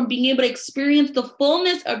her from being able to experience the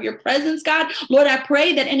fullness of your presence, God. Lord, I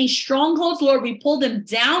pray that any strongholds, Lord, we pull them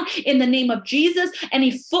down in the name of Jesus.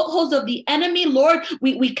 Any footholds of the enemy, Lord,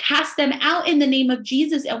 we cast them out in the name of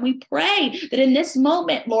Jesus. And we pray that in this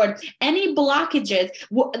moment, Lord, any blockages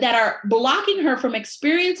that are blocking her from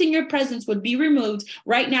experiencing your presence would be removed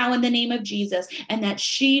right now in the name of Jesus, and that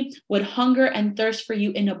she would hunger and thirst for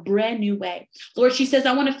you in a brand new way. Lord, she says,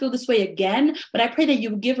 I want to feel this way again, but I pray that you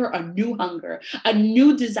would give her a new hunger, a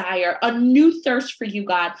new desire, a new thirst for you,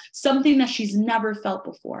 God, something that she's never felt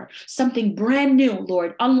before, something brand new,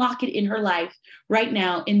 Lord. Unlock it in her life right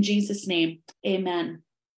now in Jesus' name. Amen.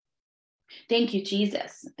 Thank you,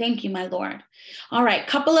 Jesus. Thank you, my Lord. All right,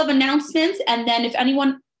 couple of announcements. And then if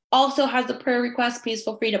anyone also has a prayer request, please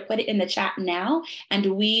feel free to put it in the chat now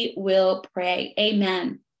and we will pray.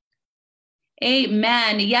 Amen.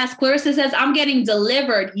 Amen. Yes, Clarissa says, I'm getting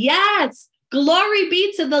delivered. Yes. Glory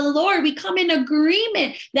be to the Lord. We come in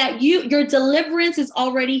agreement that your deliverance is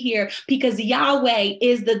already here because Yahweh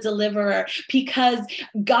is the deliverer, because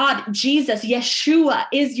God, Jesus, Yeshua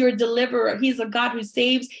is your deliverer. He's a God who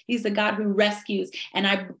saves. He's a God who rescues. And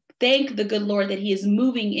I thank the good Lord that he is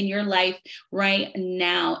moving in your life right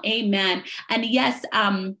now. Amen. And yes,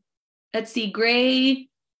 let's see,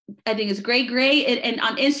 I think it's Gray. And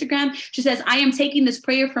on Instagram, she says, I am taking this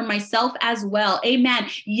prayer for myself as well. Amen.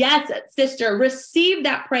 Yes, sister, receive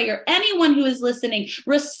that prayer. Anyone who is listening,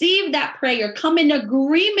 receive that prayer. Come in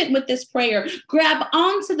agreement with this prayer. Grab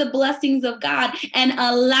onto the blessings of God and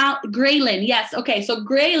allow Graylin. Yes. Okay. So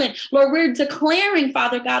Graylin, Lord, we're declaring,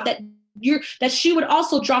 Father God, that she would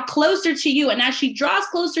also draw closer to you. And as she draws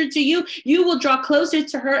closer to you, you will draw closer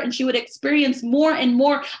to her and she would experience more and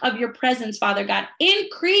more of your presence, Father God.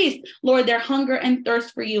 Increase, Lord, their hunger and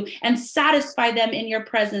thirst for you and satisfy them in your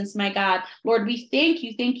presence, my God. Lord, we thank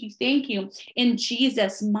you in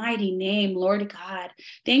Jesus' mighty name, Lord God.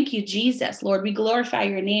 Thank you, Jesus. Lord, we glorify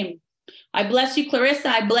your name. I bless you, Clarissa.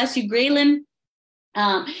 I bless you, Graylin.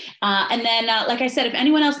 And then, like I said, if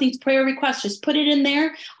anyone else needs prayer requests, just put it in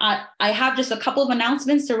there. I have just a couple of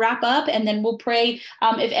announcements to wrap up, and then we'll pray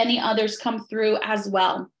if any others come through as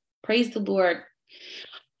well. Praise the Lord.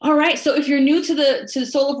 All right. So if you're new to the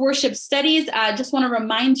Soul of Worship studies, I just want to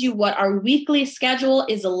remind you what our weekly schedule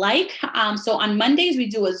is like. So on Mondays, we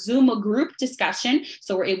do a Zoom group discussion.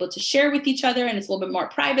 So we're able to share with each other and it's a little bit more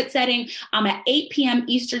private setting at 8 p.m.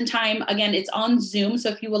 Eastern time. Again, it's on Zoom. So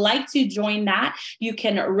if you would like to join that, you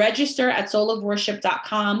can register at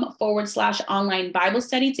soulofworship.com/online Bible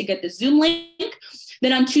study to get the Zoom link.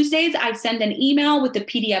 Then on Tuesdays, I send an email with the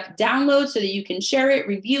PDF download so that you can share it,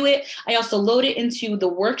 review it. I also load it into the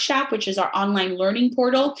workshop, which is our online learning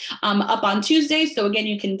portal, up on Tuesdays. So again,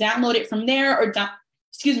 you can download it from there or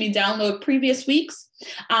download previous weeks.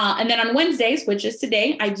 And then on Wednesdays, which is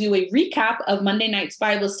today, I do a recap of Monday night's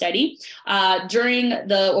Bible study during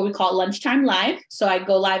what we call lunchtime live. So I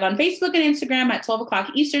go live on Facebook and Instagram at 12 o'clock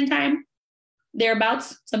Eastern time.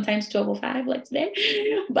 Thereabouts, sometimes 12:05 like today,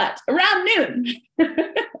 but around noon,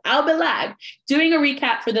 I'll be live doing a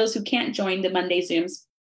recap for those who can't join the Monday Zooms.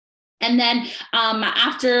 And then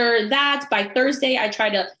after that, by Thursday, I try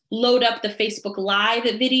to load up the Facebook Live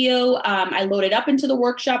video. I load it up into the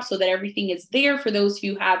workshop so that everything is there for those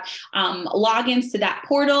who have logins to that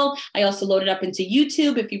portal. I also load it up into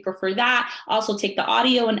YouTube if you prefer that. Also take the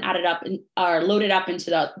audio and add it up or load it up into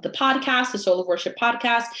the podcast, the Soul of Worship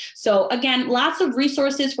podcast. So again, lots of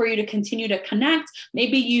resources for you to continue to connect.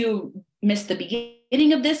 Maybe you missed the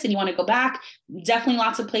beginning of this and you want to go back, definitely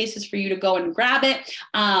lots of places for you to go and grab it.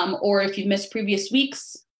 Or if you missed previous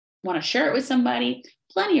weeks, want to share it with somebody,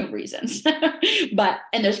 plenty of reasons.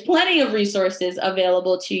 And there's plenty of resources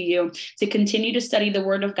available to you to continue to study the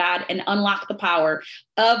Word of God and unlock the power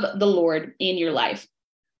of the Lord in your life.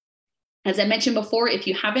 As I mentioned before, if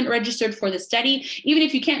you haven't registered for the study, even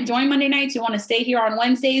if you can't join Monday nights, you want to stay here on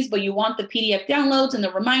Wednesdays, but you want the PDF downloads and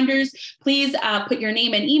the reminders, please put your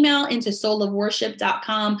name and email into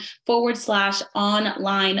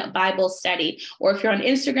soulofworship.com/online Bible study. Or if you're on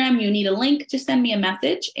Instagram, you need a link, just send me a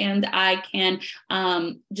message and I can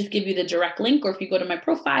just give you the direct link. Or if you go to my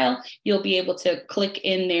profile, you'll be able to click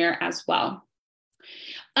in there as well.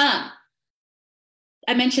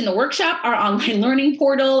 I mentioned the workshop, our online learning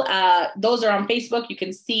portal. Those are on Facebook. You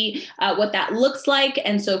can see what that looks like.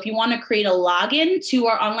 And so if you want to create a login to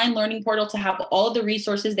our online learning portal to have all of the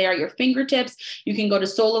resources there at your fingertips, you can go to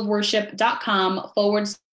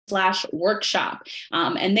soulofworship.com/workshop.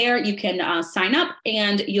 And there you can sign up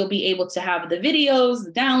and you'll be able to have the videos,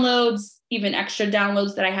 the downloads, even extra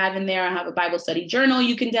downloads that I have in there. I have a Bible study journal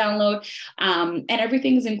you can download, and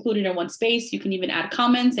everything is included in one space. You can even add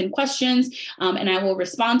comments and questions, and I will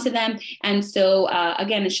respond to them. And so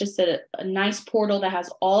again, it's just a nice portal that has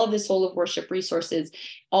all of the Soul of Worship resources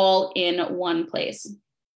all in one place.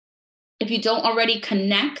 If you don't already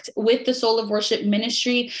connect with the Soul of Worship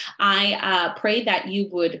ministry, I pray that you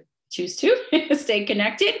would choose to stay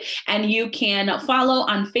connected. And you can follow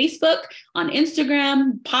on Facebook, on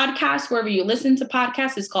Instagram, podcasts, wherever you listen to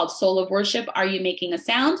podcasts. It's called Soul of Worship. Are You Making a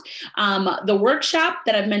Sound? The workshop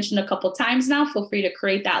that I've mentioned a couple times now, feel free to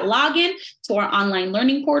create that login to our online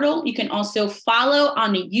learning portal. You can also follow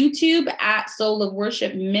on YouTube at Soul of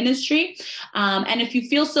Worship Ministry. And if you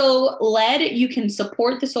feel so led, you can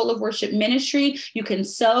support the Soul of Worship Ministry. You can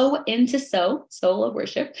sow into Soul of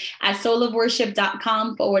Worship at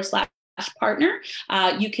soulofworship.com/partner.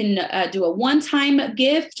 You can do a one-time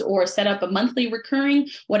gift or set up a monthly recurring,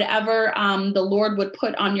 whatever the Lord would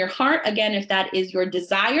put on your heart. Again, if that is your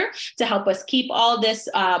desire to help us keep all this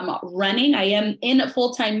running. I am in a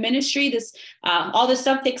full-time ministry. All this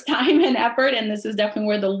stuff takes time and effort, and this is definitely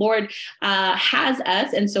where the Lord has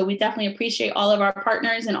us. And so we definitely appreciate all of our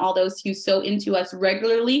partners and all those who sow into us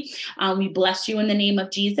regularly. We bless you in the name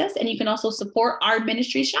of Jesus. And you can also support our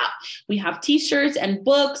ministry shop. We have t-shirts and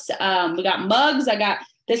books. We got mugs. I got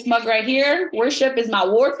this mug right here. Worship is my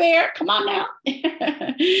warfare. Come on now.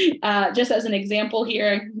 Just as an example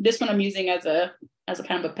here, this one I'm using as a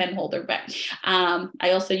kind of a pen holder, but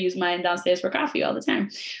I also use mine downstairs for coffee all the time.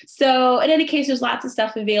 So in any case, there's lots of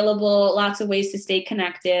stuff available, lots of ways to stay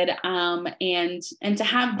connected, and to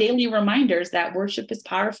have daily reminders that worship is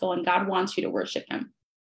powerful and God wants you to worship him.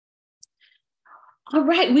 All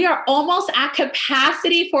right, we are almost at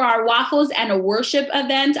capacity for our Waffles and a Worship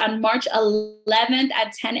event on March 11th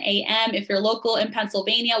at 10 a.m. If you're local in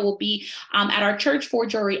Pennsylvania, we'll be at our church, 4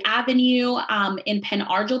 Drury Avenue in Pen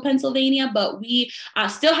Argyl, Pennsylvania, but we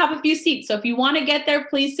still have a few seats. So if you want to get there,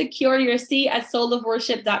 please secure your seat at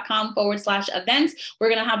soulofworship.com/events. We're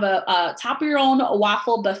going to have a top of your own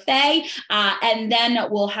waffle buffet, and then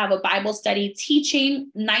we'll have a Bible study teaching,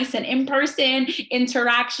 nice and in-person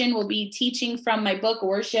interaction. We'll be teaching from my book,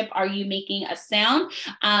 Worship, Are You Making a Sound?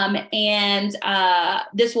 And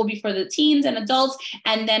this will be for the teens and adults.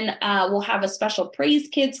 And then we'll have a special Praise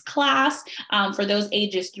Kids class for those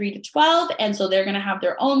ages 3 to 12. And so they're going to have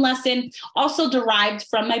their own lesson, also derived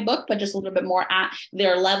from my book, but just a little bit more at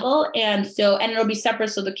their level. And it'll be separate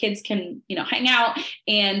so the kids can, hang out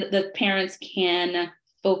and the parents can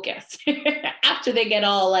focus after they get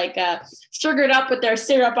all sugared up with their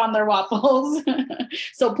syrup on their waffles.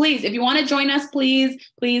 So please, if you want to join us, please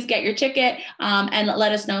get your ticket and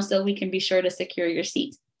let us know so we can be sure to secure your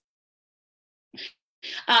seat.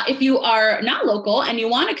 If you are not local and you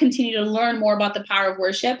want to continue to learn more about the power of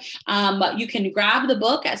worship, you can grab the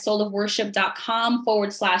book at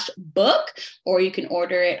soulofworship.com/book, or you can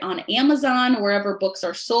order it on Amazon, wherever books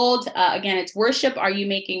are sold. Again, it's Worship, Are You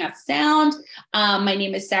Making a Sound? My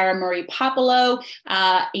name is Sara-Marie Popolo,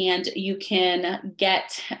 and you can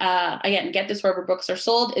get this wherever books are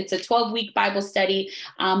sold. It's a 12-week Bible study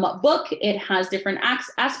book. It has different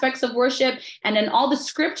aspects of worship, and then all the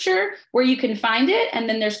scripture where you can find it. And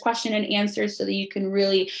then there's question and answers so that you can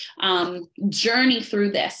really journey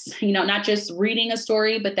through this, not just reading a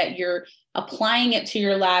story, but that you're applying it to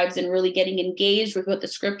your lives and really getting engaged with what the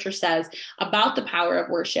scripture says about the power of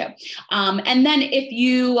worship. And then if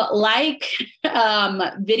you like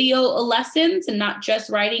video lessons and not just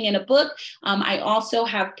writing in a book, I also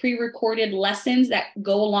have pre-recorded lessons that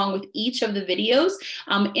go along with each of the videos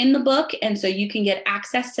in the book. And so you can get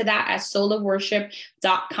access to that at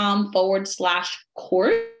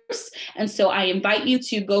soulofworship.com/course. And so I invite you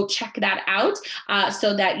to go check that out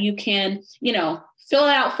so that you can, fill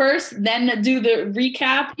it out first, then do the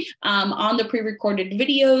recap on the pre-recorded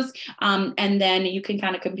videos. And then you can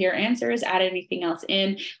kind of compare answers, add anything else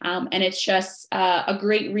in. And it's just a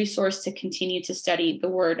great resource to continue to study the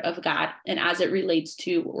Word of God and as it relates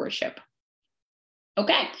to worship.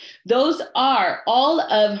 Okay, those are all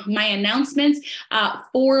of my announcements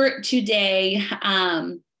for today.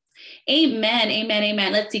 Amen, amen,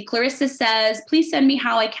 amen. Let's see. Clarissa says, please send me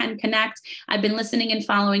how I can connect. I've been listening and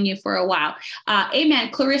following you for a while. Amen.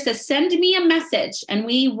 Clarissa, send me a message and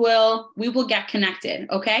we will get connected.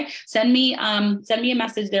 Okay. Send me a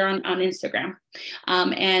message there on Instagram.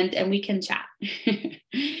 And we can chat.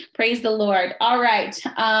 Praise the Lord. All right.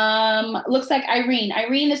 Looks like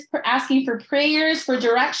Irene is asking for prayers for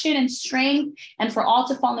direction and strength and for all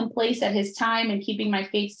to fall in place at his time and keeping my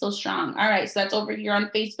faith still strong. All right. So that's over here on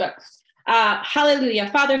Facebook.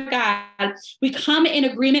 Hallelujah. Father God, we come in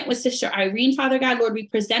agreement with Sister Irene, Father God. Lord, we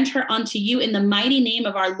present her unto you in the mighty name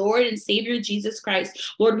of our Lord and Savior, Jesus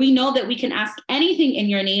Christ. Lord, we know that we can ask anything in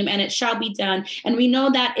your name and it shall be done. And we know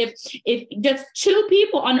that if just 2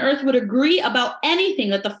 people on earth would agree about anything,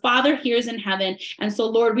 that the Father hears in heaven. And so,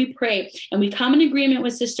 Lord, we pray and we come in agreement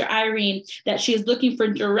with Sister Irene that she is looking for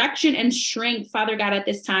direction and strength, Father God, at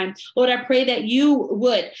this time. Lord, I pray that you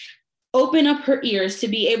would Open up her ears to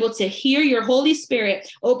be able to hear your Holy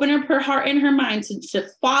Spirit. Open up her heart and her mind to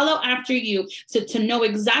follow after you, to know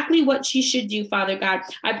exactly what she should do, Father God.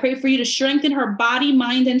 I pray for you to strengthen her body,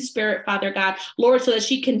 mind, and spirit, Father God, Lord, so that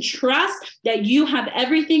she can trust that you have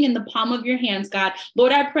everything in the palm of your hands, God.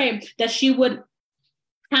 Lord, I pray that she would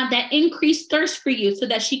have that increased thirst for you so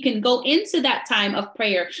that she can go into that time of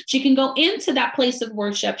prayer. She can go into that place of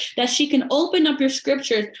worship, that she can open up your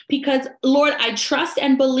scriptures, because Lord, I trust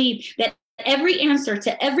and believe that every answer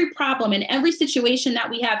to every problem and every situation that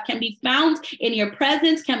we have can be found in your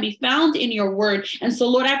presence, can be found in your word. And so,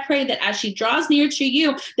 Lord, I pray that as she draws near to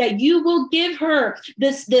you, that you will give her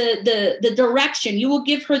the direction, you will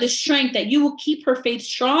give her the strength, that you will keep her faith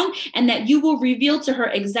strong, and that you will reveal to her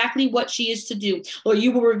exactly what she is to do. Lord,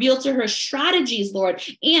 you will reveal to her strategies, Lord,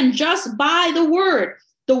 and just by the word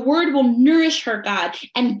will nourish her, God,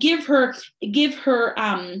 and give her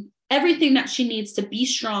everything that she needs to be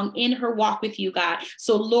strong in her walk with you, God.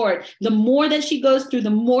 So, Lord, the more that she goes through, the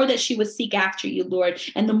more that she would seek after you, Lord,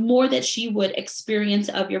 and the more that she would experience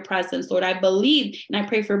of your presence, Lord. I believe and I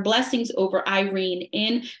pray for blessings over Irene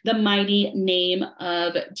in the mighty name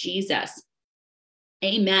of Jesus.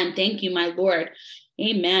 Amen. Thank you, my Lord.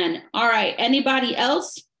 Amen. All right. Anybody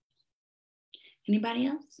else? Anybody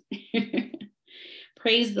else?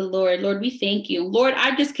 Praise the Lord. Lord, we thank you. Lord,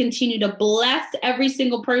 I just continue to bless every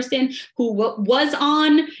single person who was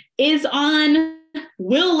on, is on,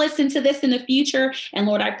 will listen to this in the future. And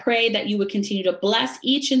Lord, I pray that you would continue to bless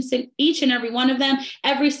each and every one of them,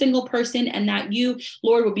 every single person, and that you,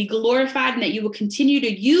 Lord, will be glorified, and that you will continue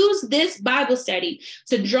to use this Bible study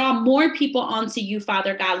to draw more people onto you,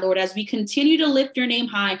 Father God, Lord, as we continue to lift your name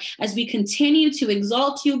high, as we continue to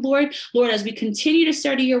exalt you, Lord, as we continue to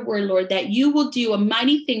study your word, Lord, that you will do a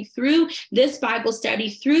mighty thing through this Bible study,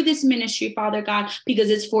 through this ministry, Father God, because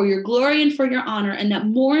it's for your glory and for your honor, and that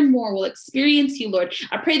more and more will experience you, Lord.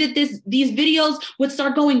 I pray that these videos would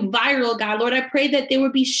start going viral, God. Lord, I pray that they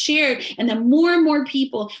would be shared, and that more and more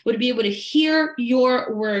people would be able to hear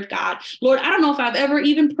your word, God. Lord, I don't know if I've ever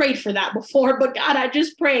even prayed for that before, but God, I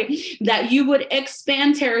just pray that you would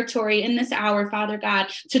expand territory in this hour, Father God,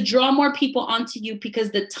 to draw more people onto you,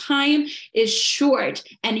 because the time is short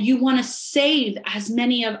and you want to save as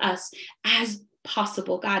many of us as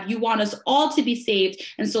possible, God. You want us all to be saved.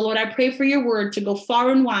 And so, Lord, I pray for your word to go far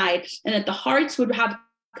and wide, and that the hearts would have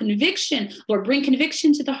conviction. Lord, bring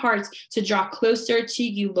conviction to the hearts to draw closer to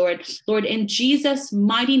you, Lord. Lord, in Jesus'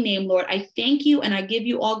 mighty name, Lord, I thank you and I give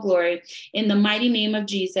you all glory. In the mighty name of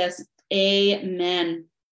Jesus, amen.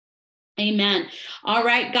 Amen. All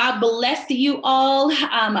right. God bless you all.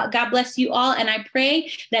 God bless you all. And I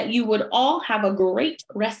pray that you would all have a great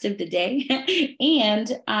rest of the day.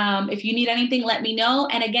 And if you need anything, let me know.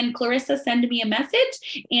 And again, Clarissa, send me a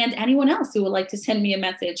message. And anyone else who would like to send me a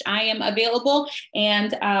message, I am available.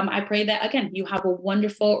 And I pray that, again, you have a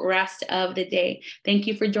wonderful rest of the day. Thank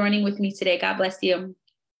you for joining with me today. God bless you.